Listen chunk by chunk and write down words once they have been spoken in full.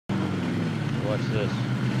watch this.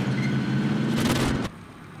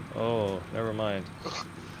 Oh, never mind.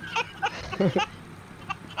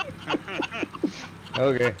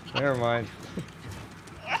 Okay, never mind.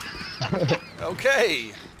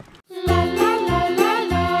 Okay.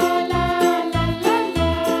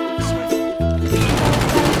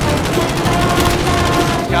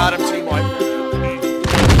 Got him, team wipe.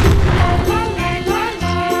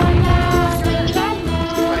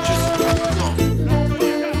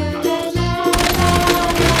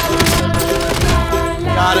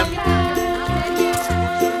 Got him.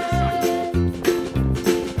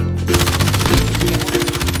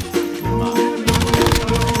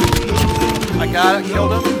 I got it,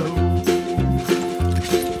 killed him.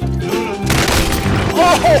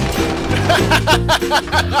 Oh!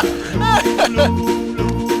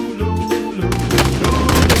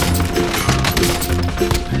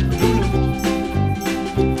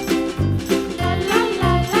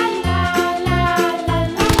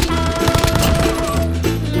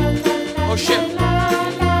 Oh shit.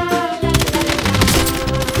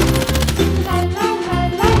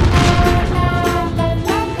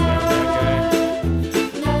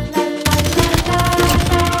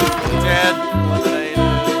 Dead. Eliminated.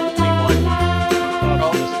 Team wipe.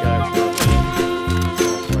 Oh, this guy broke.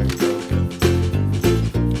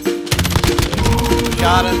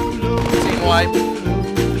 Got him. Team wipe.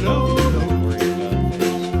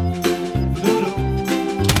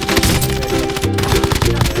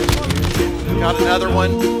 Got another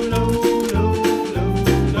one.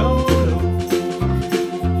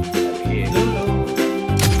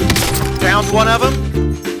 Downed one of them.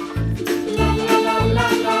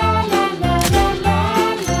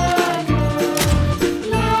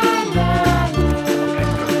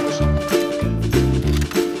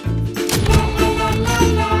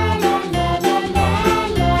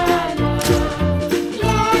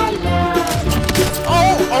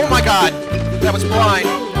 Oh my God, that was blind.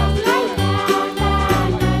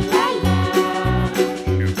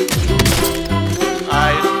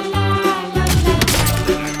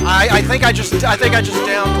 I think I just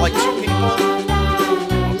downed like 2 people.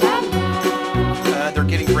 They're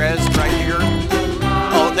getting rezzed right here.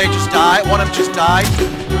 Oh, they just died. One of them just died.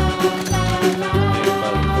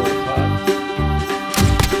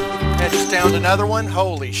 And just downed another one.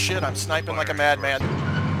 Holy shit! I'm sniping like a madman.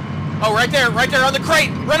 Oh, right there on the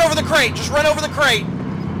crate. Run over the crate. Just run over the crate.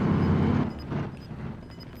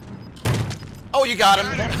 Oh, you got him.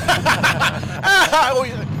 Oh,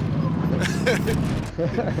 yeah.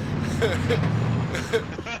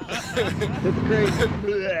 Hit the crate.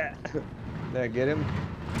 Did I get him?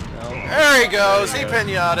 No. There he goes. He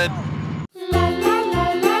pinyated.